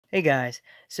Hey guys,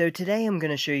 so today I'm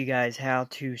going to show you guys how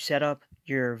to set up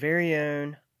your very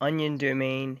own Onion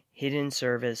domain hidden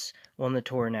service on the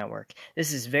Tor network.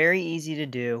 This is very easy to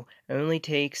do, only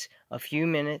takes a few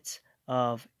minutes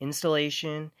of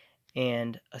installation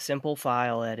and a simple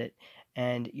file edit,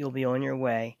 and you'll be on your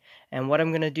way. And what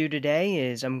I'm going to do today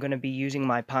is I'm going to be using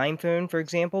my Pinephone, for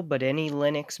example, but any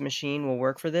Linux machine will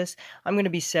work for this. I'm going to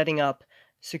be setting up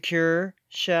secure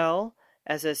shell,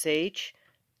 SSH,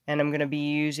 and I'm going to be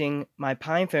using my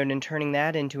Pinephone and turning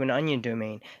that into an Onion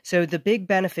domain. So the big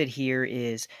benefit here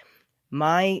is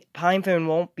my Pinephone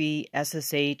won't be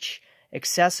SSH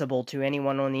accessible to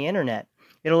anyone on the internet.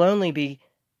 It'll only be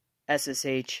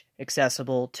SSH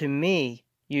accessible to me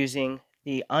using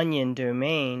the Onion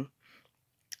domain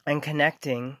and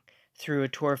connecting through a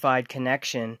Torified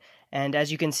connection. And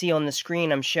as you can see on the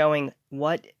screen, I'm showing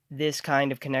what this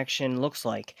kind of connection looks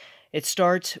like. It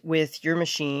starts with your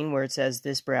machine where it says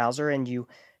this browser, and you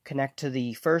connect to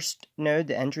the first node,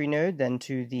 the entry node, then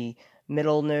to the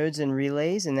middle nodes and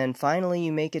relays, and then finally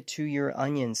you make it to your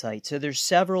Onion site. So there's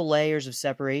several layers of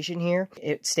separation here.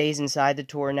 It stays inside the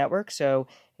Tor network, so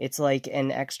it's like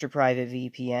an extra private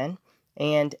VPN.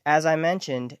 And as I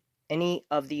mentioned, any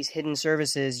of these hidden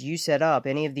services you set up,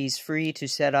 any of these free to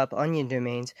set up Onion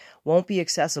domains, won't be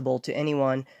accessible to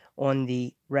anyone on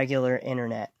the regular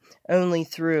internet, only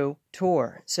through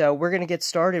Tor. So we're going to get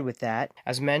started with that.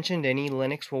 As mentioned, any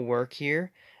Linux will work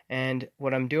here, and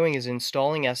what I'm doing is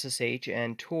installing SSH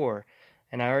and Tor.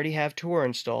 And I already have Tor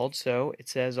installed, so it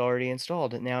says already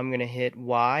installed. Now I'm going to hit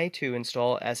Y to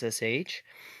install SSH,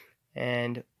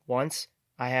 and once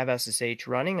I have SSH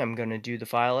running, I'm going to do the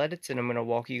file edits, and I'm going to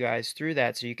walk you guys through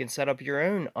that so you can set up your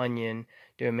own Onion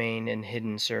domain and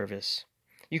hidden service.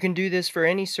 You can do this for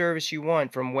any service you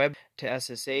want, from web to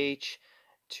SSH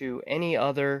to any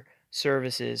other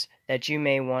services that you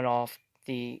may want off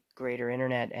the greater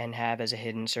internet and have as a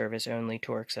hidden service only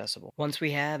Tor accessible. Once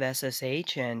we have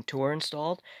SSH and Tor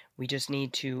installed, we just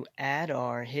need to add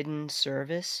our hidden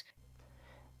service.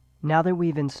 Now that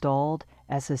we've installed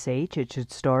SSH, it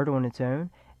should start on its own,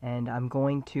 and I'm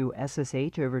going to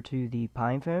SSH over to the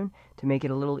Pinephone to make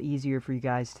it a little easier for you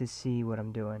guys to see what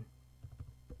I'm doing.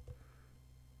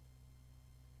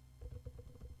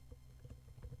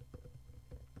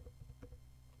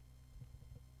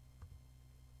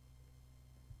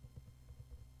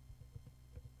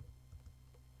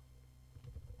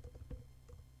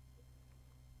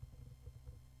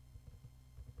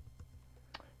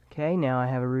 Okay, now I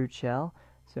have a root shell,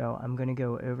 so I'm going to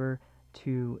go over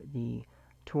to the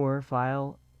Tor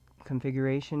file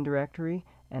configuration directory,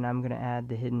 and I'm going to add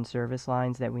the hidden service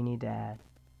lines that we need to add.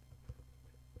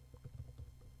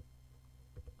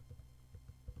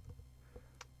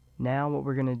 Now what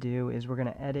we're going to do is we're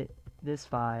going to edit this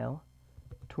file,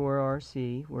 torrc.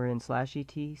 We're in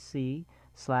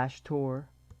 /etc/tor,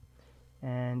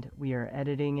 and we are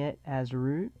editing it as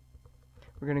root.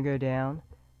 We're going to go down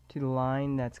to the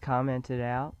line that's commented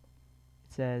out.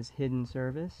 It says hidden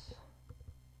service.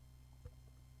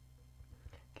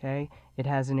 Okay, it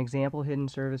has an example hidden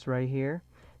service right here,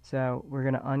 so we're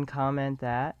going to uncomment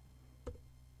that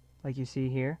like you see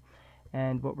here,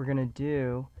 and what we're going to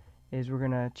do is we're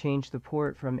going to change the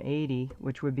port from 80,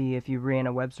 which would be if you ran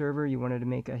a web server, you wanted to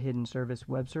make a hidden service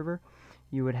web server,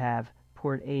 you would have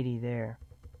port 80 there.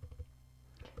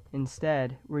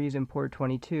 Instead, we're using port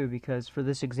 22 because for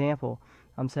this example,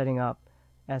 I'm setting up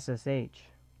SSH.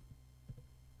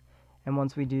 And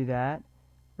once we do that,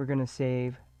 we're going to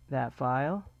save that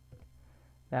file.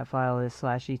 That file is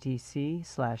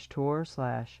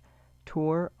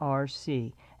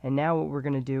 /etc/tor/torrc. And now what we're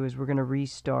going to do is we're going to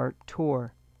restart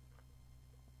Tor.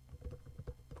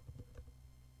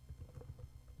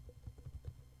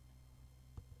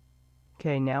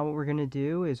 Okay, now what we're going to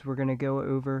do is we're going to go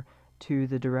over to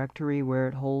the directory where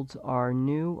it holds our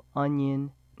new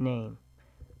Onion name.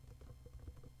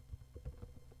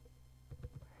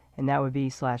 And that would be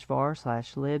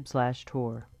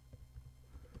 /var/lib/tor.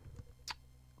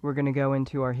 We're going to go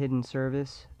into our hidden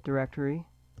service directory.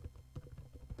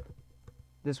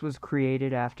 This was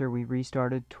created after we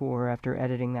restarted Tor after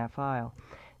editing that file.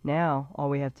 Now all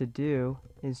we have to do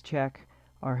is check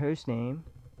our host name.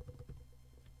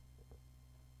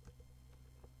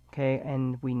 Okay,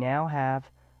 and we now have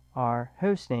our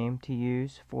host name to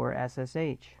use for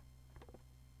SSH.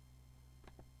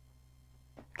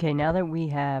 Okay, now that we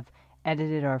have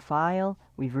edited our file,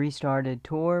 we've restarted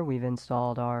Tor, we've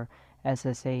installed our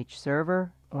SSH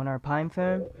server on our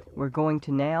Pinephone, we're going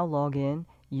to now log in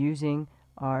using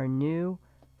our new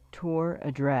Tor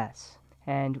address.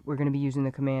 And we're going to be using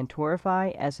the command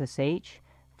torify SSH.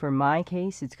 For my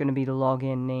case, it's going to be the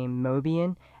login name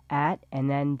Mobian @ and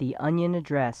then the onion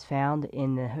address found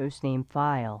in the hostname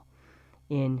file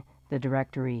in the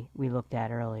directory we looked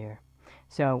at earlier.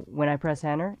 So when I press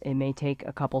enter, it may take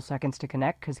a couple seconds to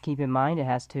connect, because keep in mind it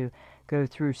has to go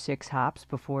through 6 hops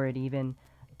before it even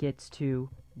gets to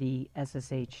the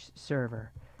SSH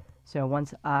server. So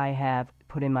once I have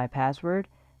put in my password,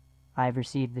 I've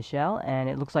received the shell, and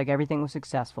it looks like everything was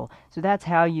successful. So that's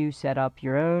how you set up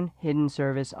your own hidden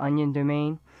service onion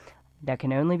domain that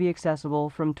can only be accessible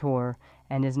from Tor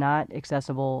and is not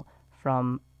accessible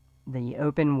from the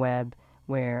open web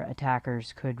where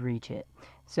attackers could reach it.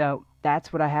 So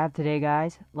that's what I have today,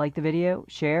 guys. Like the video,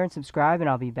 share, and subscribe, and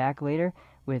I'll be back later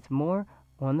with more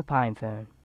on the Pinephone.